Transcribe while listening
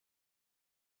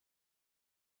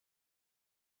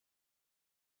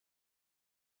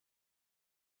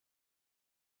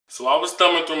So I was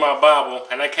thumbing through my Bible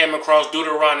and I came across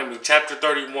Deuteronomy chapter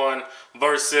 31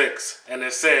 verse 6, and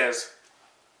it says,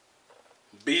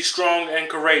 "Be strong and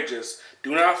courageous.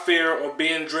 Do not fear or be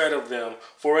in dread of them,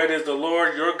 for it is the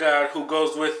Lord your God who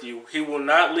goes with you. He will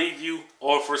not leave you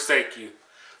or forsake you."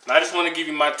 And I just want to give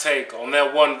you my take on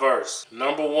that one verse.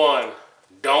 Number one,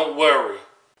 don't worry.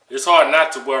 It's hard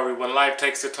not to worry when life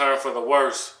takes a turn for the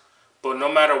worse. But no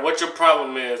matter what your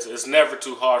problem is, it's never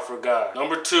too hard for God.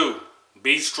 Number two,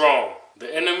 be strong.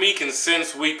 The enemy can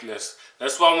sense weakness.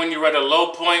 That's why when you're at a low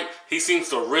point, he seems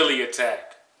to really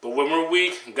attack. But when we're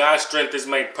weak, God's strength is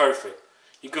made perfect.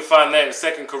 You can find that in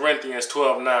 2 Corinthians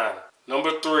 12:9.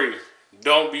 Number three,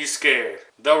 don't be scared.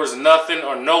 There is nothing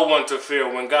or no one to fear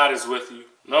when God is with you.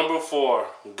 Number four,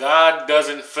 God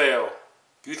doesn't fail.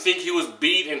 You think he was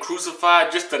beat and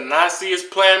crucified just to not see his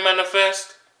plan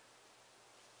manifest?